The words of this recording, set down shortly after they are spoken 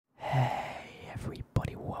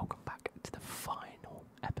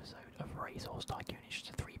RaceHorse Tycoon. It's just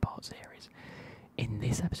a 3-part series. In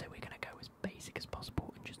this episode, we're going to go as basic as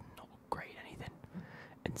possible and just not upgrade anything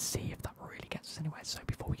and see if that really gets us anywhere. So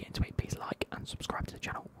before we get into it, please like and subscribe to the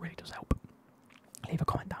channel. It really does help. Leave a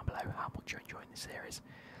comment down below how much you're enjoying this series.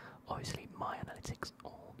 Obviously, my analytics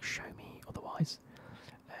will show me otherwise.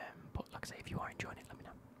 But like I say, if you are enjoying it, let me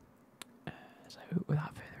know. So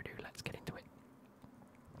without further ado, let's get into it.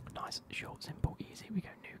 Nice, short, simple, easy. We go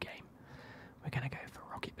new game. We're going to go for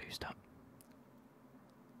rocket booster.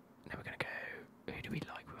 Then we're going to go... Who do we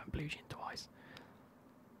like? We went blue gin twice.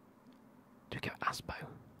 Do we go Aspo?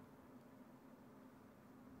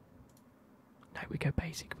 No, we go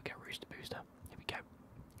basic. We go rooster booster. Here we go.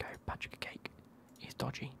 Go Patrick Cake. He's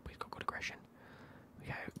dodgy, but he's got good aggression. We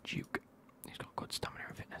go Duke. He's got good stamina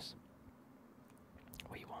and fitness.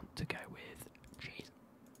 We want to go with cheese.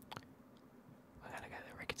 We're going to go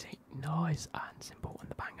the rickety. Nice and simple and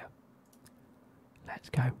the banger. Let's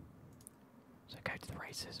go. So go to the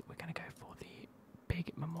races. We're going to go for the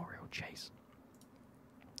big memorial chase.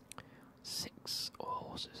 6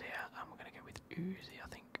 horses here, and we're going to go with Uzi, I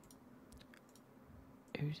think.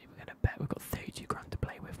 Uzi, we're going to bet. We've got 32 grand to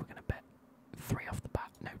play with. We're going to bet 3 off the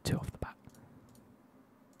bat. No, 2 off the bat.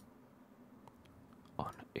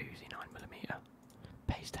 On Uzi 9mm.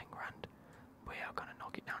 Pays 10 grand. We are going to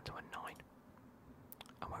knock it down to a 9.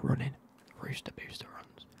 And we're running. Rooster booster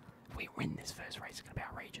runs. If we win this first race, it's going to be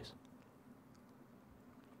outrageous.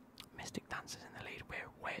 Mystic Dancers in the lead. We're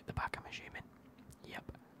way at the back, I'm assuming.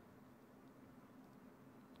 Yep.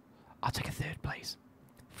 I'll take a 3rd place.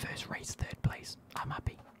 First race, 3rd place. I'm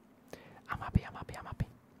happy. I'm happy.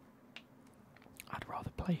 I'd rather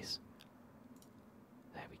place.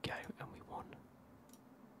 There we go, and we won.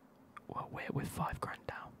 Well, we're 5 grand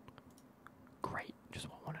down. Great, just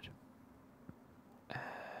what I wanted.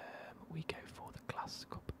 We go for the Class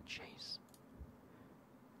Cup chase.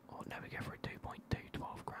 Or no, we go for a 2.2,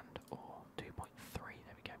 12 grand, or 2.3.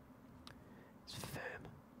 There we go. It's firm.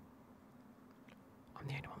 I'm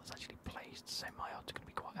the only one that's actually placed, so my odds are going to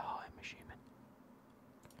be quite high, I'm assuming.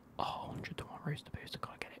 Oh, 100 to 1 rooster booster,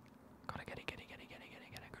 gotta get it. Gotta get it.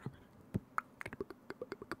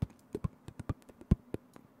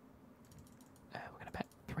 We're going to bet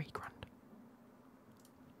 3 grand.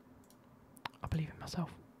 I believe in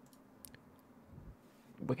myself.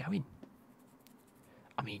 We're going.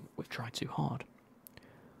 I mean, we've tried too hard.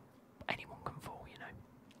 Anyone can fall, you know.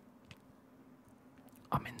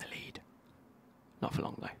 I'm in the lead. Not for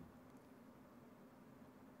long though.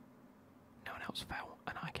 No one else fell,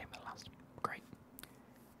 and I came at last. Great.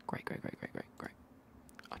 Great.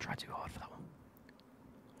 I tried too hard for that one.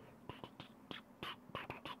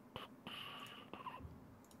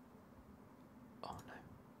 Oh no.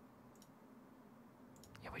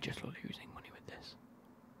 Yeah, we're just losing money with this.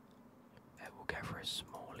 We'll go for a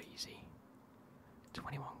small, easy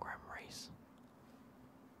 21 gram race.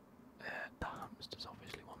 The hamsters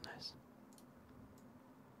obviously won this.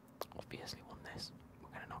 We're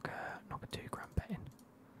going to knock a 2 grand bet in,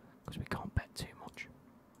 because we can't bet too much.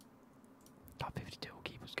 That 52 will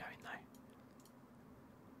keep us going though.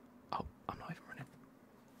 Oh, I'm not even running.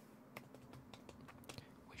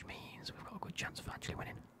 Which means we've got a good chance of actually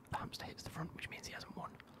winning. The hamster hits the front, which means he hasn't won.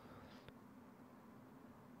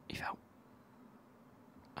 He fell.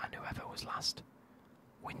 And whoever was last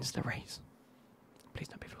wins the race. Please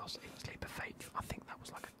don't be Velocity. Leap of Faith. I think that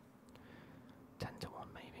was like a 10 to 1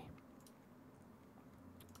 maybe.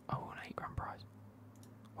 Oh, an 8 grand prize.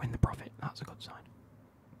 Win the profit. That's a good sign.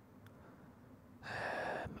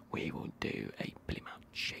 We will do a Billy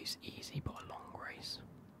Mount chase, easy but a long race.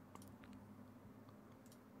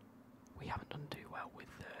 We haven't done too well with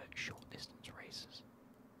short distance races.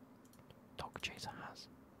 Dog Chaser has.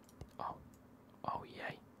 Oh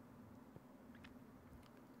yay.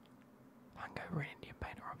 Hangover and Indian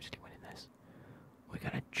Paint are obviously winning this. We're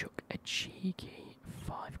going to chuck a cheeky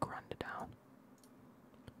 5 grand down,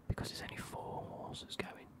 because there's only 4 horses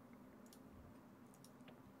going.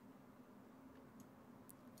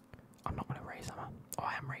 I'm not going to raise, am I? Oh,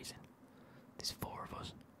 I am raising. There's 4 of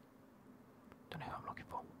us. Don't know who I'm looking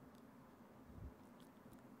for.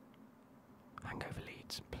 Hangover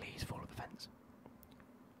leads. Please follow the fence.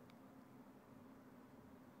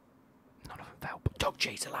 None of them fell, but Dog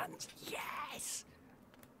Chaser lands. Yes!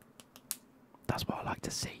 That's what I like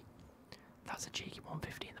to see. That's a cheeky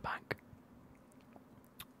 150 in the bank.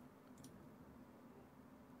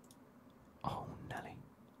 Oh, Nelly.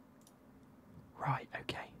 Right,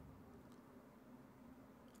 okay.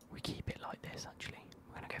 We keep it like this, actually.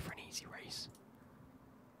 We're going to go for an easy race.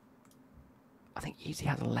 I think easy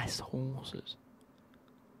has less horses.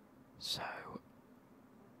 So,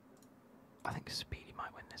 I think Speedy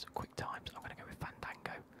might win this at quick times. I'm going to go with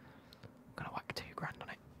Fandango. I'm going to whack 2 grand on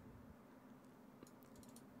it.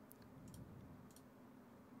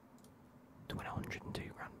 To win 102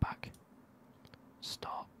 grand back.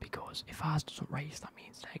 Start, because if ours doesn't race, that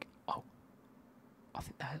means they. Oh, I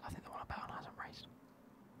think the one I bet on hasn't raced.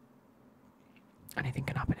 Anything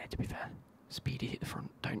can happen here. To be fair, Speedy hit the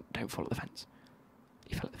front. Don't follow the fence.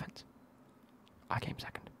 He fell at the fence. I came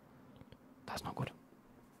second. That's not good.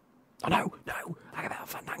 Oh no, no! I got out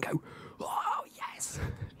Fandango. Oh yes,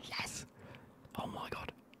 yes. Oh my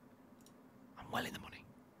god, I'm well in the money.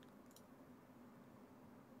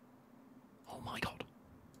 Oh my god.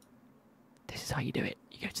 This is how you do it.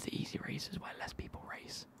 You go to the easy races where less people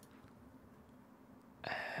race.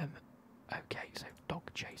 Okay, so Dog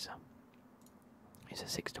Chaser. It's a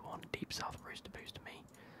 6 to 1 deep south rooster boost to me.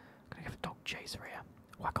 I'm gonna go for Dog Chaser here.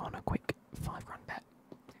 Whack on a quick 5 grand bet.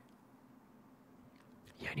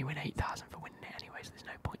 You only win 8,000 for winning it anyway, so there's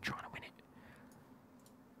no point trying to win it.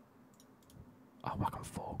 I'll whack on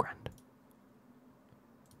 4 grand.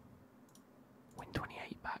 Win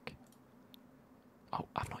 28 back. Oh,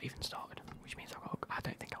 I've not even started, which means I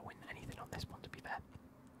don't think I'll win anything on this one, to be fair.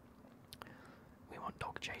 We want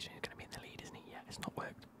Dog Chaser, he's going to be in the lead, isn't he? Yeah, it's not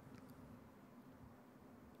worked.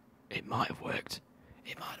 It might have worked.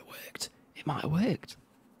 It might have worked. It might have worked.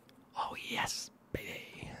 Oh, yes,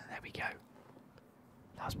 baby. There we go.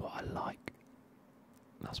 That's what I like.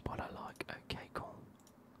 That's what I like. Okay, cool.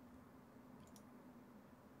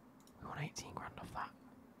 We want 18 grand off that.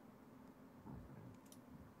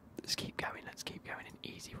 Let's keep going. Let's keep going. An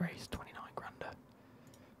easy race. 29 grander.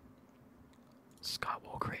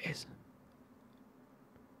 Skywalker it is.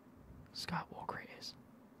 Skywalker it is.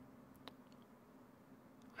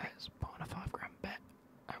 Let's put on a 5 grand bet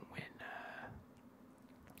and win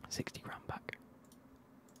 60 grand back.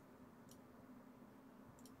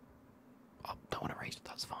 Oh, don't want to race,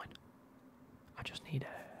 that's fine. I just need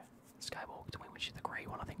a Skywalker to win, which is the grey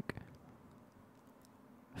one, I think.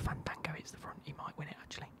 Fandango hits the front, he might win it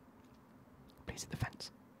actually. Please hit the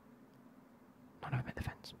fence. No, I've hit the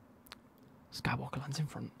fence. Skywalker lands in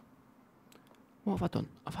front. What have I done?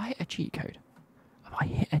 Have I hit a cheat code? Have I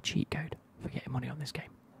hit a cheat code for getting money on this game?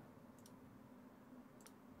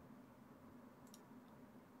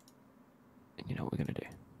 And you know what we're going to do?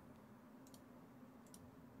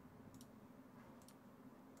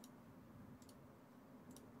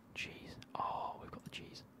 Cheese. Oh, we've got the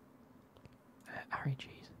cheese. Harry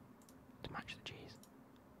cheese. To match the cheese.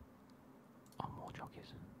 Oh, more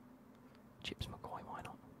jockeys. Chips McCoy, why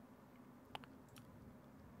not?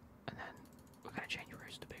 And then we're going to change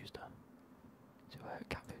Rooster Booster to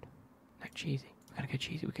cat food. No, cheesy. We're going to go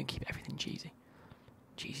cheesy. We can keep everything cheesy.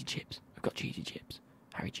 Cheesy chips. We've got cheesy chips.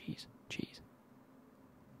 Harry cheese. Cheese.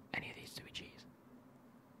 Any of these to be cheese.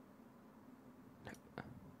 Nope.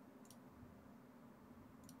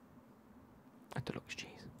 A deluxe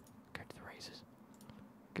cheese. Go to the races.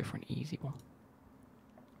 Go for an easy one.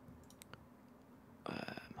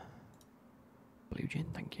 Blue gin,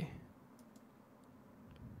 thank you.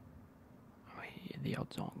 I mean, the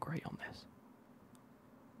odds aren't great on this.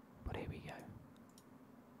 But here we go.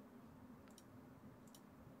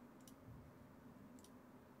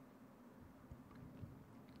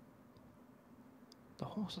 The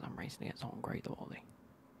horses I'm racing against aren't great though, are they?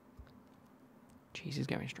 Cheese is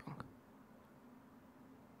going strong.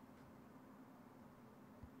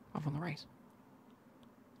 I've won the race.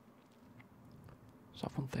 So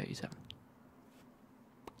I've won 37.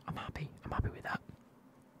 I'm happy with that.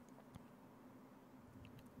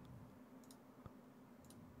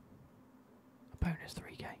 A bonus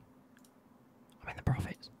 3k. I'm in the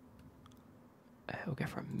profits. We'll go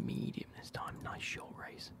for a medium this time. Nice short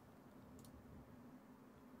race.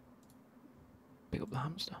 Pick up the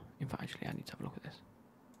hamster. In fact, actually, I need to have a look at this.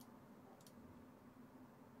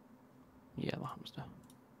 Yeah, the hamster.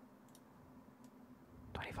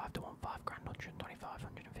 25 to 1, 5 grand, 125,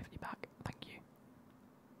 150 back. Thank you.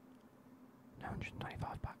 No,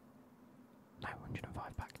 125 back. No,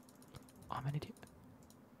 105 back. I'm an idiot.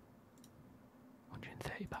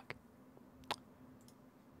 130 back.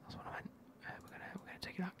 That's what I meant. We're gonna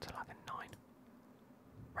take it back to like a 9.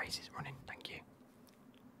 Race is running. Thank you.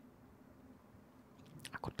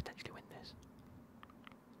 I could potentially win this.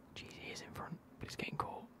 Jeezy is in front, but he's getting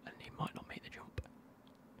caught, and he might not make the jump.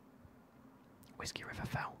 Whiskey River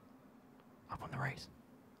fell. I've won the race.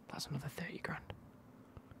 That's another 30 grand.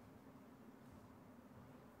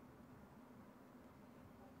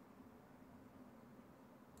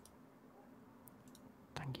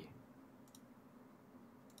 Thank you.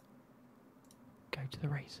 Go to the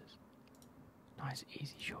races. Nice,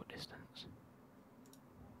 easy, short distance.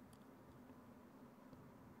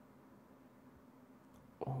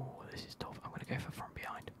 Oh, this is tough. I'm going to go for front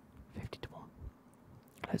behind. 50 to 1.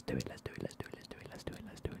 Let's do it, let's do it, let's do it, let's do it, let's do it,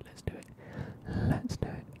 let's do it, let's do it. Let's do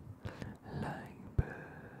it. Like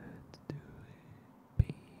birds do it.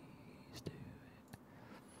 Bees do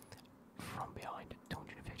it. From behind,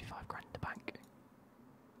 255 grand in the bank.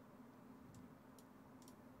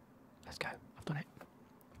 Let's go. I've done it.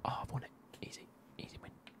 Oh, I've won it. Easy. Easy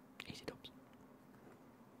win. Easy dubs.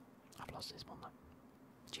 I've lost this one though.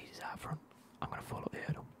 Jesus, out front. I'm going to fall up the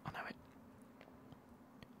hurdle. I know it.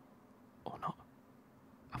 Or not.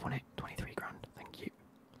 I've won it. 23 grand. Thank you.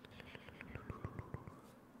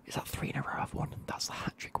 Is that 3 in a row I've won? That's the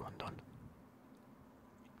hat-trick one done.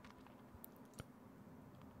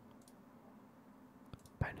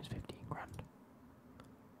 Bonus 15 grand.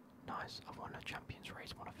 Nice. I've won a champions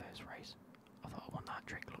race, won a first race. I thought I won that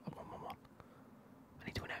trick. Look, I won 1-1. I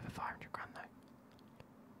need to win over 500 grand though.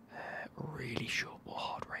 Really short but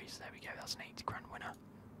hard race. There we go. That's an 80 grand winner.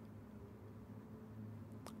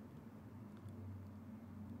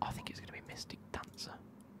 I think it's going to be Mystic Dancer.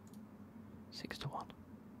 6 to 1.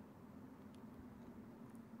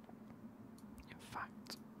 In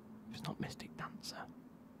fact, if it's not Mystic Dancer,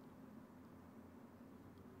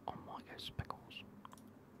 I might go Speckles.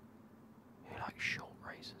 Who likes short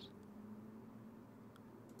races?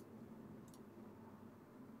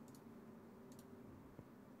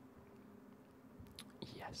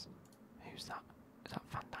 Yes. Who's that? Is that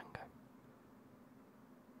Fandango?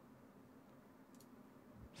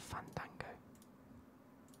 Fandango.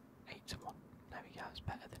 8 to 1. There we go, it's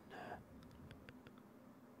better than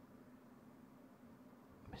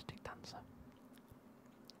Mystic Dancer.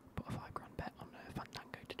 Put a 5 grand bet on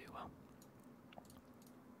Fandango to do well.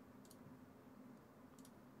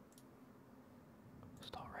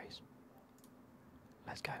 Start race.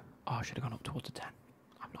 Let's go. Oh, I should have gone up towards the 10.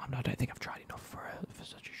 I don't think I've tried enough for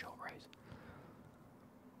such a short race.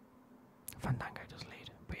 Fandango does lead,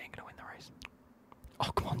 but he ain't going to win the race.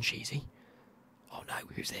 Oh, come on, Cheesy. Oh no,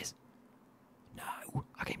 who's this? No,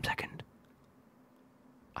 I came second.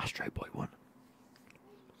 Astro Boy won.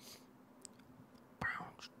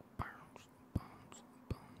 Bounce, bounce,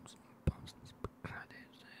 bounce, bounce, bounce.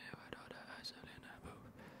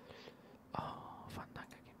 Oh,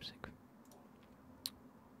 Fandango came sick.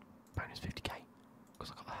 Bonus 50k.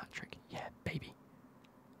 Because I got the hat trick. Yeah, baby.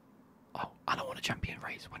 Oh, and I won a champion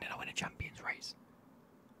race. When did I win a champions race?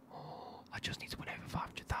 Oh, I just need to win over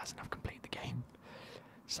 500,000. I've completed the game.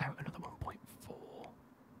 So another 1.4.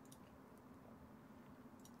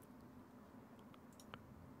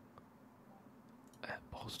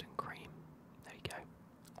 Boston Cream. There you go.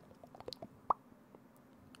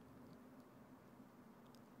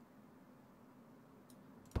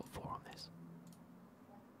 Put 4 on this.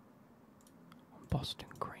 Boston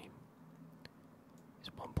Cream is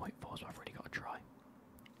 1.4, so I've really got to try.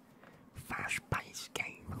 Fast-paced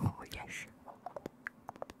game. Oh yes.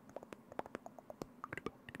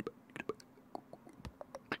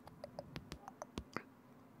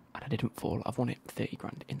 And I didn't fall. I've won it 30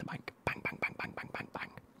 grand in the bank. Bang, bang, bang, bang, bang, bang, bang.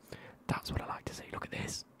 That's what I like to see. Look at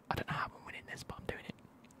this. I don't know how I'm winning this, but I'm doing it.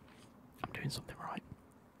 I'm doing something right.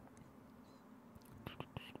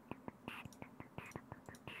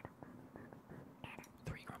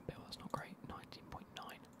 That's not great. 19.9.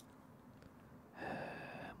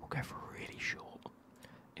 We'll go for really short.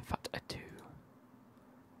 In fact, a 2.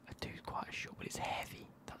 A 2 is quite a short, but it's heavy.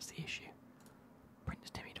 That's the issue. Prince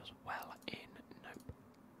Timmy does well in. Nope.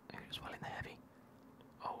 Who does well in the heavy?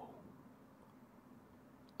 Oh.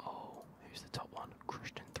 Oh, who's the top one?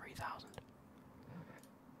 Crushton 3000.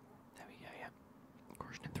 There we go, yeah.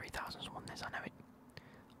 Crushton 3000's won this, I know it.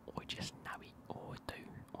 I just know it. Oh, I do.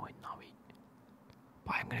 I know it.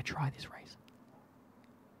 But I'm going to try this race.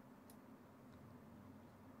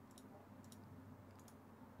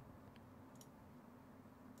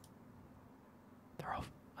 They're off,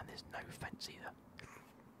 and there's no fence either.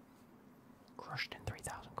 Crushed in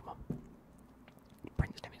 3000, come on.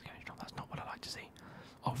 Prince Timmy's going strong, that's not what I like to see.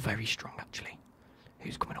 Oh, very strong actually.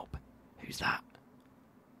 Who's coming up? Who's that?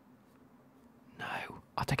 No,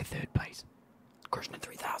 I'll take a 3rd place. Crushed in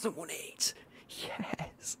 3000, 1-8.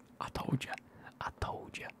 Yes, I told you. I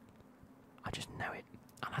told you. I just know it.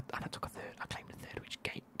 And I took a 3rd. I claimed a 3rd, which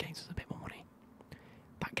gains us a bit more money.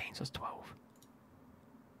 That gains us 12.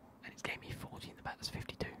 And it's gave me 40 in the bet, that's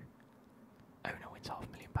 52. Oh no, wins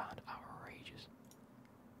 £500,000. Outrageous.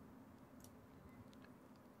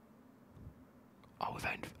 Oh,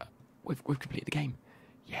 we've completed the game.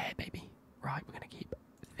 Yeah, baby. Right, we're going to keep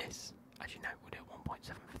this. As you know, we'll do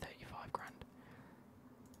 1.7 for 35 grand.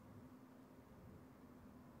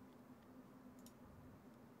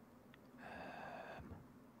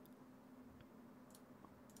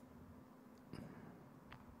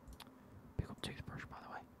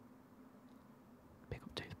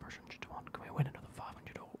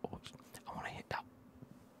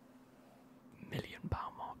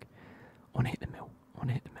 want to hit the mill. I want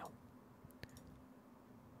to hit the mill.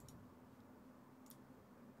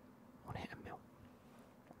 I want to hit a mill.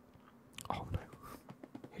 Oh no.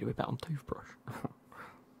 Who do we bet on toothbrush?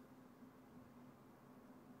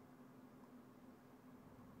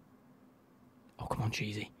 Oh, come on,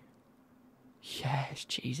 Cheesy. Yes,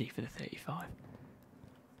 Cheesy for the 35.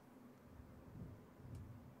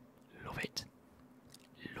 Love it.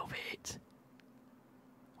 Love it.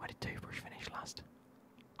 Where did toothbrush finish last?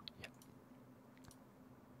 Yep.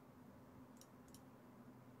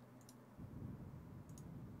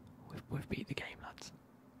 We've beat the game, lads.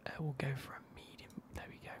 We'll go for a medium. There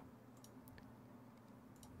we go.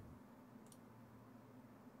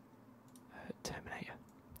 Terminator.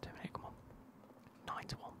 Terminator, come on. 9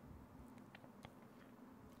 to 1.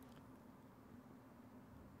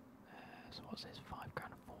 So what's this? 5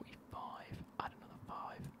 grand and 45. Add another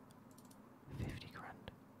 5. 50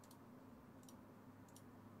 grand.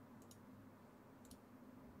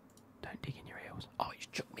 Don't dig in your heels. Oh, it's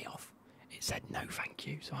chucked me off. It said no thank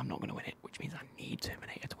you, so I'm not going to win it, which means I need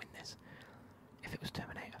Terminator to win this. If it was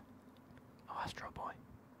Terminator. Oh, Astro Boy.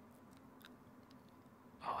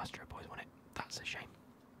 Oh, Astro Boy's won it. That's a shame.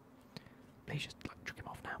 Please just chuck him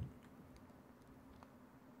off now.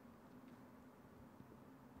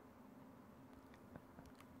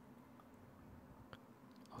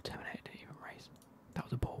 Oh, Terminator didn't even race. That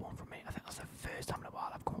was a poor one from me. I think that's the first time in a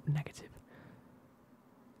while I've come up negative.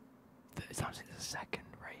 Third time since the second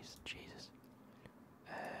race. Jesus.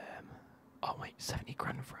 Oh wait, 70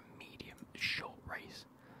 grand for a medium short race.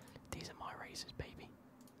 These are my races, baby.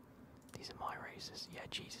 These are my races. Yeah,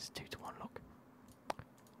 Jesus, 2 to 1. Look.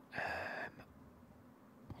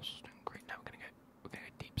 Great. Now we're gonna go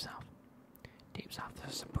deep south. Deep south.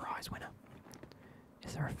 There's a surprise winner.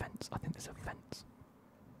 Is there a fence? I think there's a fence.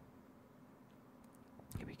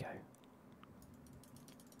 Here we go.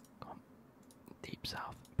 Come on. Deep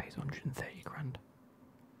south. Pays 130 grand.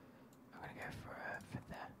 I'm gonna go for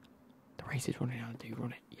there. The race is running out. Do you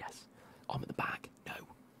run it? Yes. Oh, I'm at the back. No.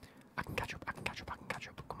 I can catch up. I can catch up. I can catch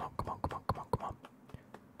up. Come on. Come on. Come on. Come on. Come on.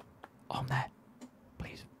 Oh, I'm there.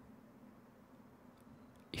 Please.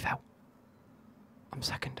 He fell. I'm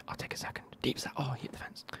second. I'll take a second. Deep south. Oh, he hit the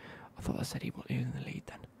fence. I thought I said he was in the lead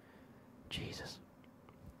then. Jesus.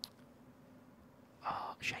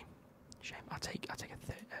 Oh, shame. Shame. I'll take a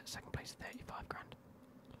second place, 35 grand.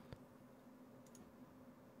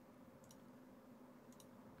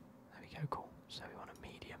 There we go. Cool. So we want a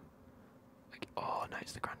medium. Like, oh no,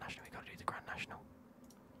 it's the Grand National. We got to do the Grand National.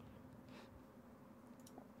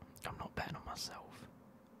 I'm not betting on myself.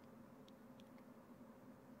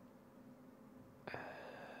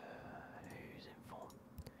 Who's in form?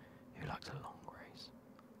 Who likes a long race?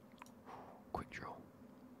 Quick draw.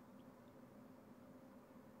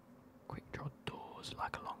 Quick draw doors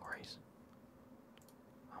like a long race.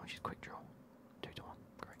 How much is quick draw? 2 to 1.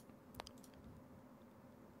 Great.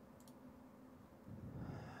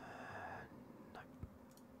 Nope.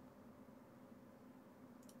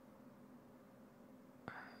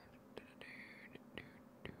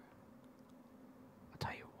 I'll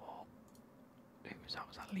tell you what. Who was that?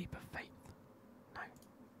 Was that Leap of Faith? No.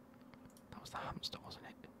 That was the hamster, wasn't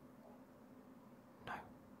it? No.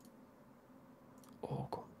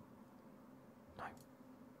 Oracle. No.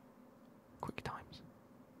 Quick Times.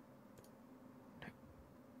 No.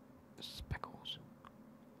 Speckles.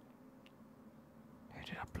 Who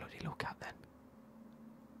did I bloody look at then?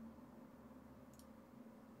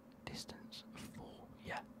 Distance 4.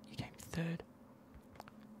 Yeah, he came third.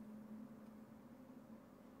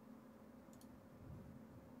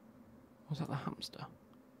 Was that the hamster?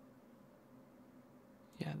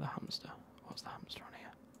 Yeah, the hamster. What's the hamster on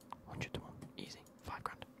here? 100 to 1. Easy. 5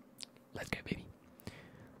 grand. Let's go, baby.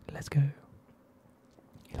 Let's go.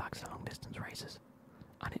 He likes the long distance races.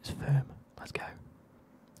 And it's firm. Let's go.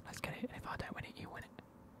 Let's get it. And if I don't win it, you win it.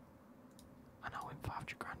 And I'll win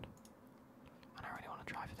 500 grand. And I really want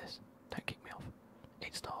to try for this. Don't kick me off.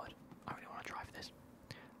 It started. I really want to try for this.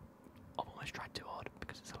 I've almost tried too hard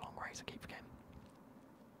because it's a long race. I keep forgetting.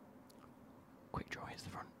 Quick draw, here's the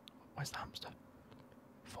front. Where's the hamster?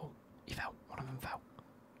 Full. He fell. One of them fell.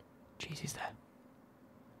 Jeez, he's there.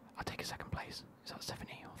 I'll take a second place. Is that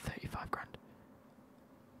 70 or 35 grand?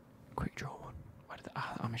 Quick draw one. Where did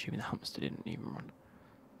I'm assuming the hamster didn't even run.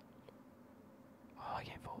 Oh, I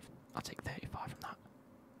came fourth. I'll take 35 from that.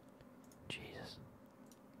 Jesus.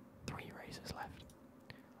 3 races left.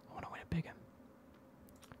 I want to win a big one.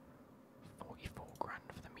 44 grand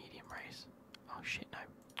for the medium race. Oh shit, no.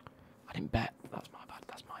 I didn't bet. That's my bad.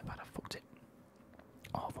 That's my bad. I fucked it.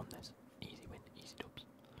 Oh, I've won this. Easy win. Easy dubs.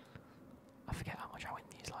 I forget how much I win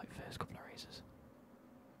these like first couple of races.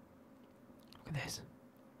 this.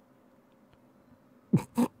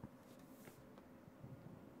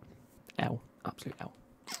 L. Absolute L.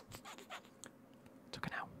 Took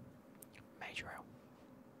an L. Major L.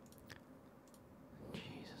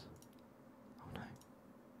 Jesus. Oh no.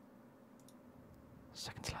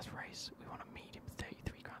 Second to last race. We want a medium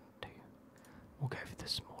 33 grand too. We'll go for the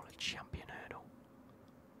smaller champion hurdle.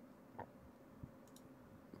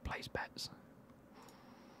 Place bets.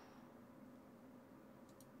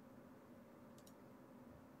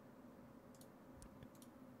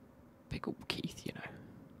 Pick up Keith, you know.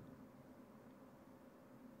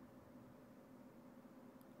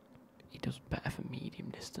 He does better for medium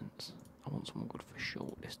distance. I want someone good for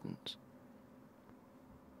short distance.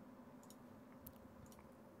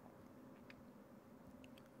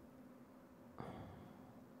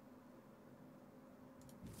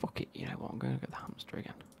 Fuck it, you know what, I'm going to go the hamster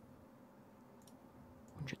again.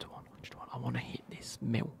 100 to 1, 100 to 1. I want to hit this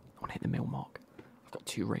mil. I want to hit the mil mark. I've got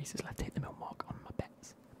 2 races left to hit the mil mark on my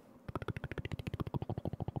bets.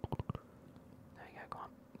 There you go, go on.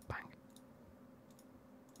 Bang.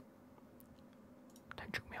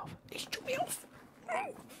 Don't chuck me off. He's chucked me off!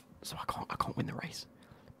 So I can't win the race.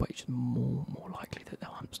 But it's more likely that the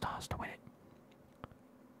hamster has to win it.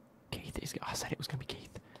 Keith is, I said it was going to be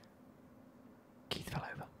Keith. Keith fell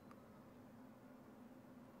over.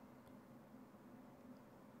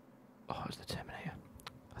 Oh, it was the Terminator.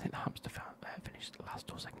 I think the hamster finished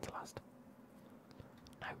last or second to last.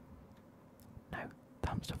 No. No, the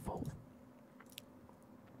hamster full.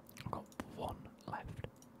 I've got 1 left.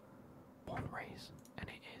 1 race, and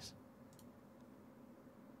it is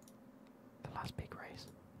the last big race.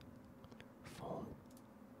 4. Look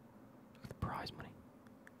at the prize money.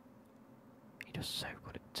 He does so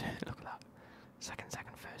good at look at that. Second,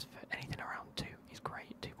 first, for anything around 2 is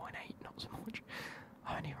great. 2.8, not so much. I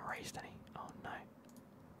haven't even raced any. Oh no.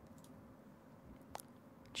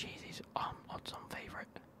 Jesus, I'm odds on favourite.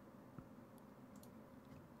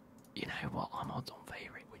 You know what? I'm odds on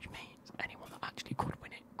favourite, which means anyone that actually could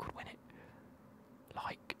win it, could win it.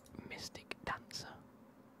 Like Mystic Dancer.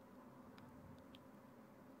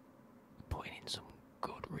 Putting in some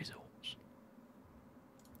good results.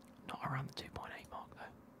 Not around the 2.8 mark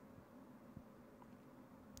though.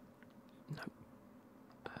 No.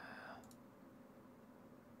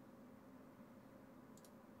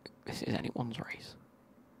 This is anyone's race.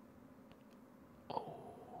 Oh.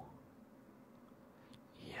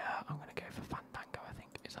 Yeah, I'm going to go for Fandango, I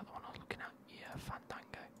think. Is that the one I was looking at? Yeah,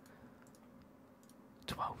 Fandango.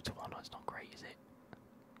 12 to 1, that's not great, is it?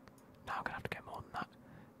 Now I'm going to have to go more than that.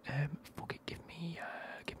 Fuck it, give me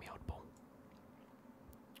oddball.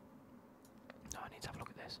 No, I need to have a look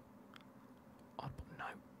at this. Oddball, no.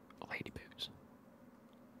 Lady Boots.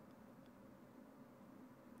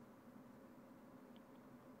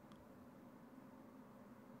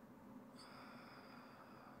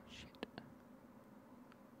 Shit.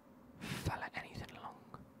 Fella, anything long.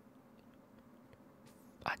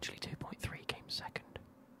 Actually, 2.3 came second.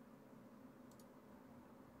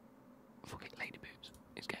 Fuck it, Lady Boots.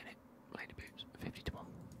 He's getting it. Lady Boots, 50 to 1.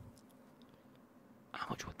 How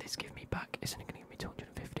much would this give me back? Isn't it going to give me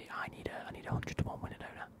 250? I need a 100 to 1 winner,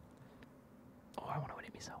 don't I? Or I want to win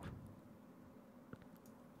it myself.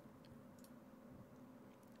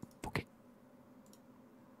 Fuck it.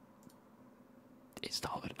 It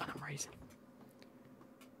started and I'm racing.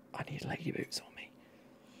 I need Lady Boots on me.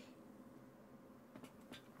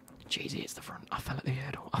 Jeezy, it's the front. I fell at the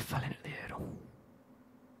hurdle. I fell in at the hurdle.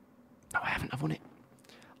 No, I haven't. I've won it.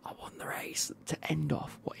 I won the race to end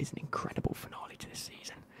off what is an incredible finale to this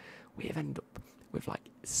season. We have ended up with like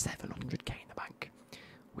 700k in the bank.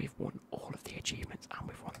 We've won all of the achievements and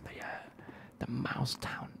we've won the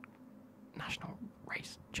Mousetown National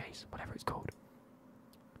Race Chase, whatever it's called.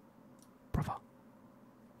 Brother.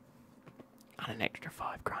 And an extra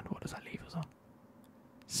 5 grand. What does that leave us on?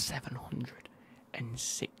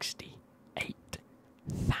 £768,000.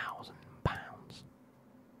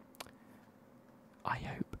 I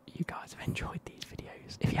hope you guys have enjoyed these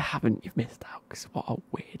videos. If you haven't, you've missed out, because what a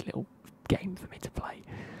weird little game for me to play.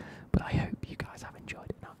 But I hope you guys have